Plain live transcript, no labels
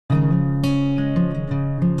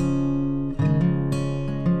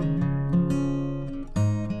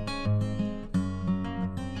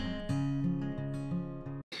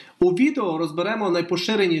У відео розберемо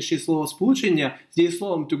найпоширеніші словосполучення з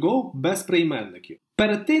дієсловом to go без прийменників.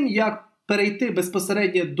 Перед тим, як перейти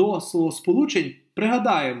безпосередньо до словосполучень,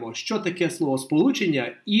 пригадаємо, що таке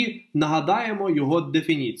словосполучення і нагадаємо його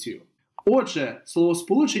дефініцію. Отже,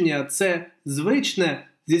 словосполучення – це звичне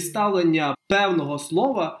зіставлення певного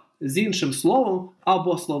слова з іншим словом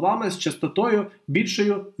або словами з частотою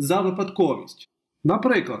більшою за випадковість.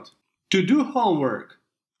 Наприклад, to do homework.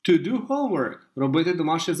 To do homework – робити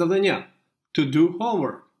домашнє завдання. To do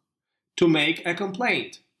homework. To make a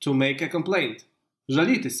complaint. To make a complaint.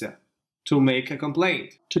 Жалітися. To make a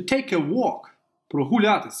complaint. To take a walk.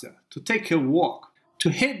 Прогулятися. To take a walk. To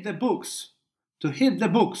hit the books. To hit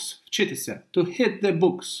the books. Вчитися. To hit the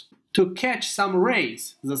books. To catch some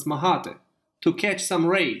rays. Засмагати. To catch some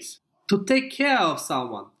rays. To take care of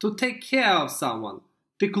someone. To take care of someone.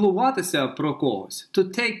 Піклуватися про когось. To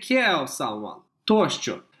take care of someone.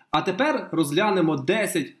 Тощо. А тепер розглянемо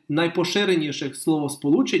 10 найпоширеніших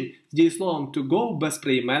словосполучень з дієсловом to go без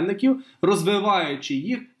прийменників, розвиваючи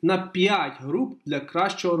їх на 5 груп для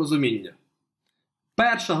кращого розуміння.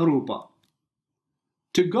 Перша група.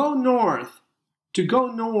 To go north. To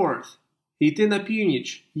go north. Йти на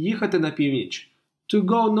північ. Їхати на північ. To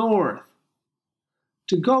go north.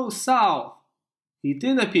 To go south.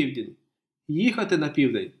 Йти на південь. Їхати на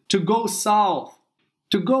південь. To go south.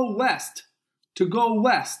 To go west. To go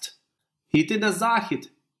west. Йти на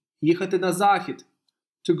захід. Їхати на захід.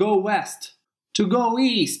 To go west. To go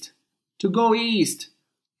east. To go east.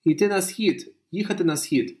 Йти на схід. Їхати на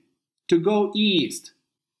схід. To go east.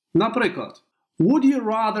 Наприклад. Would you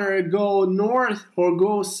rather go north or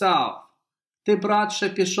go south? Ти б радше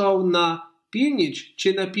пішов на північ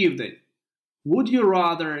чи на південь? Would you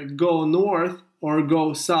rather go north or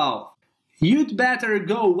go south? You'd better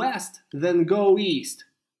go west than go east.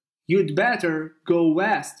 You'd better go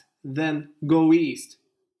west than go east.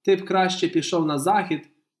 Ти б краще пішов на захід,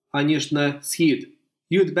 аніж на схід.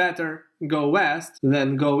 You'd better go west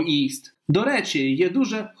than go east. До речі, є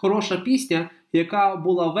дуже хороша пісня, яка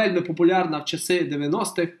була вельми популярна в часи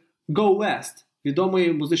 90-х, Go West,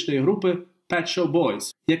 відомої музичної групи Pet Shop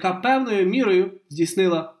Boys, яка певною мірою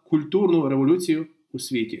здійснила культурну революцію у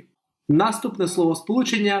світі. Наступне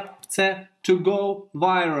словосполучення – це to go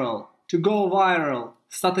viral. To go viral.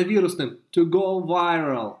 Стати вірусним. To go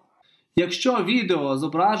viral. Якщо відео,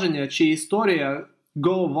 зображення чи історія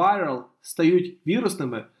go viral стають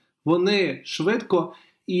вірусними, вони швидко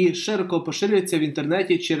і широко поширюються в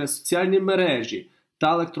інтернеті через соціальні мережі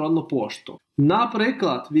та електронну пошту.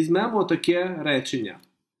 Наприклад, візьмемо таке речення.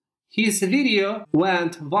 His video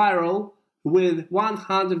went viral with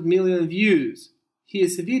 100 million views.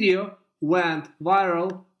 His video went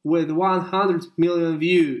viral with 100 million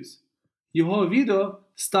views. Його відео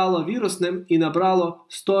стало вірусним і набрало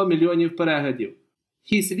 100 мільйонів переглядів.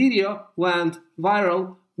 His video went viral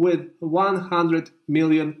with 100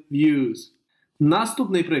 million views.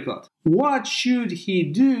 Наступний приклад. What should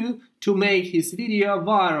he do to make his video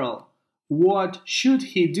viral? What should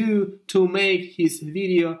he do to make his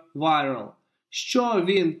video viral? Що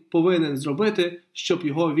він повинен зробити, щоб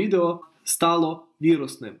його відео стало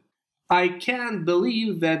вірусним? I can't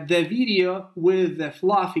believe that the video with the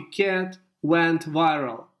fluffy cat went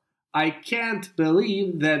viral. I can't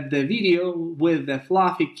believe that the video with the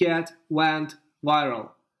fluffy cat went viral.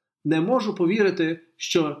 Не можу повірити,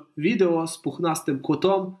 що відео з пухнастим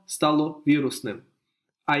котом стало вірусним.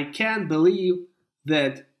 I can't believe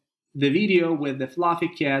that the video with the fluffy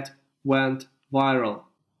cat went viral.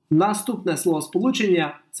 Наступне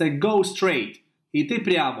словосполучення – це go straight. Йти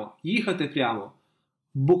прямо, їхати прямо.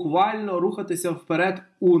 Буквально рухатися вперед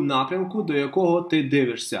у напрямку, до якого ти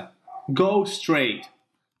дивишся. Go straight.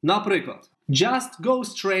 Наприклад, just go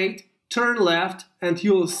straight, turn left and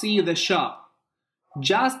you'll see the shop.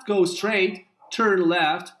 Just go straight, turn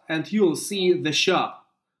left and you'll see the shop.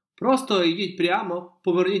 Просто йдіть прямо,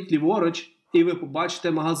 поверніть ліворуч і ви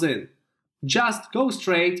побачите магазин. Just go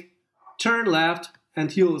straight, turn left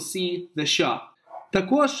and you'll see the shop.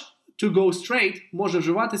 Також to go straight може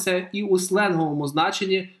вживатися і у сленговому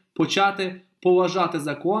значенні почати поважати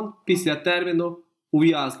закон після терміну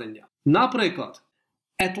ув'язнення. Наприклад,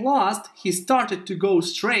 At last he started to go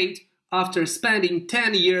straight after spending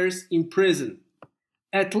 10 years in prison.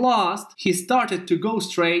 At last he started to go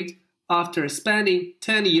straight after spending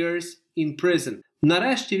 10 years in prison.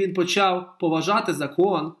 Нарешті він почав поважати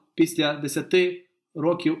закон після 10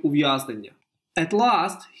 років ув'язнення. At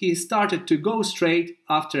last he started to go straight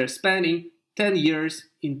after spending 10 years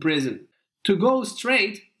in prison. To go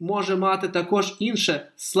straight може мати також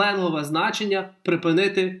інше сленгове значення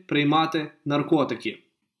припинити приймати наркотики.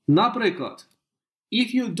 Наприклад,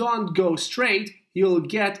 If you don't go straight, you'll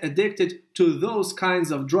get addicted to those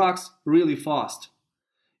kinds of drugs really fast.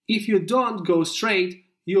 If you don't go straight,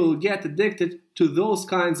 you'll get addicted to those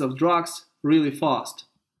kinds of drugs really fast.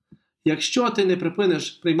 Якщо ти не припиниш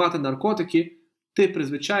приймати наркотики, ти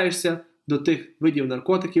призвичаєшся до тих видів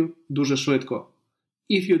наркотиків дуже швидко.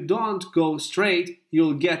 If you don't go straight,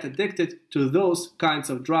 you'll get addicted to those kinds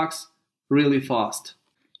of drugs really fast.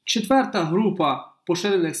 Четверта група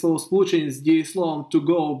поширених словосполучень з дієсловом to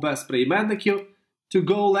go без прийменників. To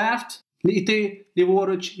go left – йти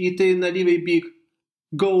ліворуч, йти на лівий бік.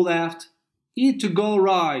 Go left. І to go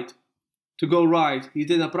right. To go right –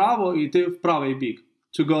 йти направо, йти в правий бік.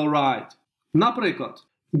 To go right. Наприклад,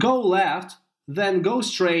 go left, then go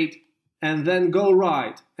straight, and then go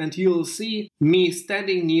right, and you'll see me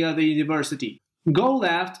standing near the university. Go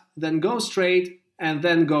left, then go straight, and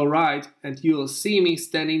then go right, and you'll see me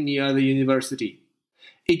standing near the university.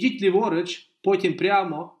 Ідіть ліворуч, потім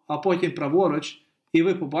прямо, а потім праворуч, і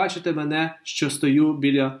ви побачите мене, що стою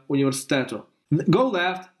біля університету. Go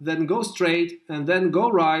left, then go straight, and then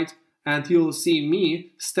go right, and you'll see me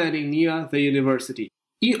standing near the university.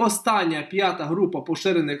 І остання, п'ята група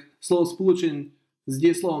поширених словосполучень з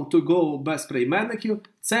дієсловом to go без прийменників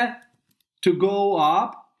 – це to go up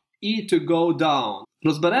і to go down.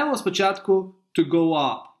 Розберемо спочатку to go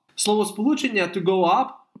up. Словосполучення to go up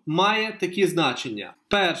має такі значення.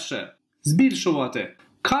 Перше – збільшувати.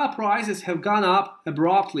 Car prices have gone up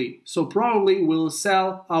abruptly, so probably we'll sell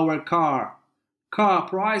our car. Car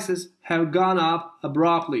prices have gone up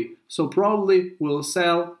abruptly, so probably we'll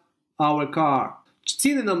sell our car.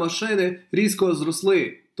 Ціни на машини різко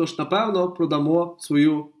зросли, тож, напевно, продамо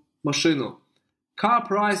свою машину. Car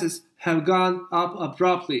prices have gone up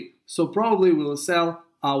abruptly, so probably we'll sell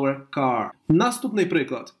our car. Наступний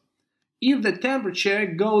приклад. If the temperature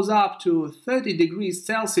goes up to 30 degrees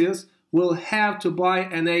Celsius, we'll have to buy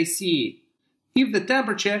an AC. If the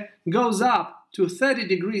temperature goes up to 30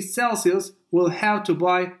 degrees Celsius, we'll have to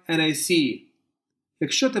buy an AC.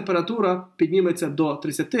 Якщо температура підніметься до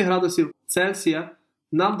 30 градусів Цельсія,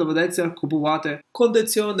 нам доведеться купувати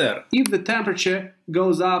кондиціонер. If the temperature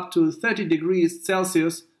goes up to 30 degrees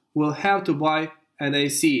Celsius, we'll have to buy an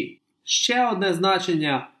AC. Ще одне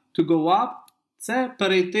значення to go up – це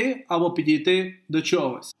перейти або підійти до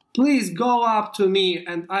чогось. Please go up to me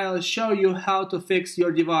and I'll show you how to fix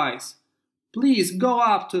your device. Please go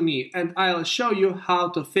up to me and I'll show you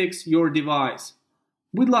how to fix your device.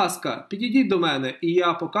 Будь ласка, підійдіть до мене, і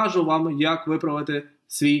я покажу вам, як виправити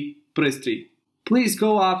свій пристрій. Please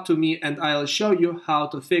go up to me and I'll show you how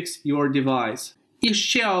to fix your device. І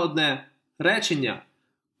ще одне речення.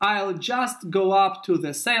 I'll just go up to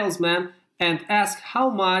the salesman and ask how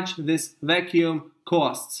much this vacuum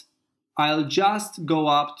costs. I'll just go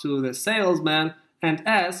up to the salesman and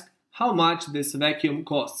ask how much this vacuum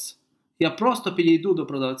costs. Я просто підійду до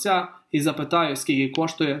продавця і запитаю, скільки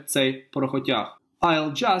коштує цей порохотяг.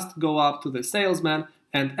 I'll just go up to the salesman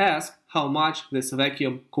and ask how much this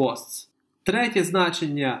vacuum costs. Третє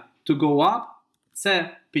значення to go up –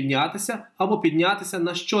 це піднятися або піднятися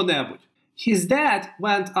на що-небудь. His dad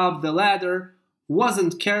went up the ladder,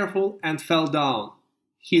 wasn't careful and fell down.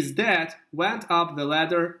 His dad went up the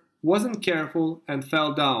ladder, wasn't careful and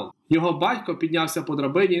fell down. Його батько піднявся по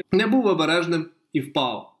драбині, не був обережним і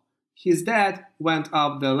впав. His dad went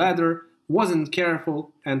up the ladder, wasn't careful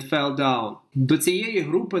and fell down. До цієї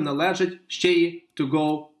групи належить ще й to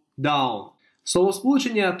go down.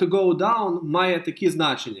 Словосполучення to go down має такі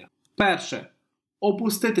значення. Перше –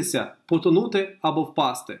 опуститися, потонути або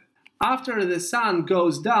впасти. After the sun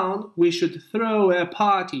goes down, we should throw a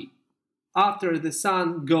party. After the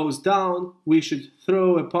sun goes down, we should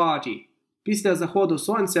throw a party. Після заходу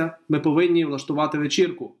сонця ми повинні влаштувати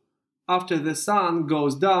вечірку. After the sun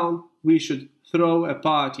goes down, we should throw a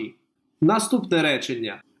party. Наступне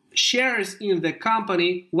речення. Shares in the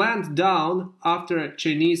company went down after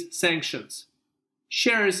Chinese sanctions.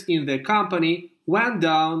 Shares in the company went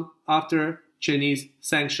down after Chinese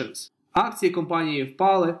sanctions. Акції компанії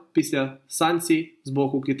впали після санкцій з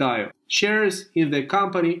боку Китаю. Shares in the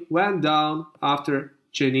company went down after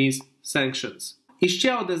Chinese sanctions. І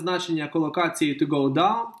ще одне значення колокації to go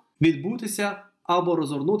down – відбутися або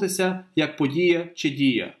розгорнутися як подія чи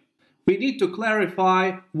дія. We need to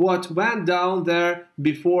clarify what went down there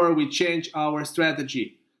before we change our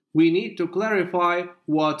strategy. We need to clarify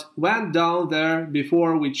what went down there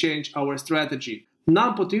before we change our strategy.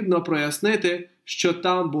 Нам потрібно прояснити, що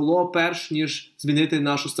там було перш ніж змінити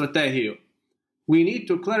нашу стратегію. We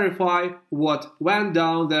need to clarify what went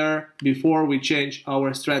down there before we change our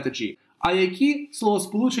strategy. А які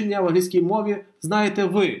словосполучення в англійській мові знаєте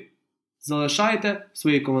ви? Залишайте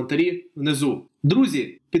свої коментарі внизу.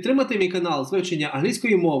 Друзі, Підтримати мій канал з вивчення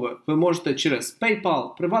англійської мови ви можете через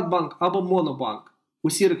PayPal, PrivatBank або Monobank.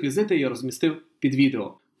 Усі реквізити я розмістив під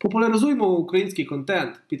відео. Популяризуємо український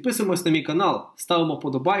контент, підписуємось на мій канал, ставимо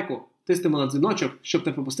подобайку, тиснемо на дзвіночок, щоб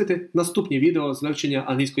не пропустити наступні відео з вивчення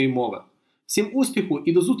англійської мови. Всім успіху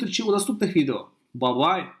і до зустрічі у наступних відео.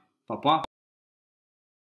 Бай-бай, па-па!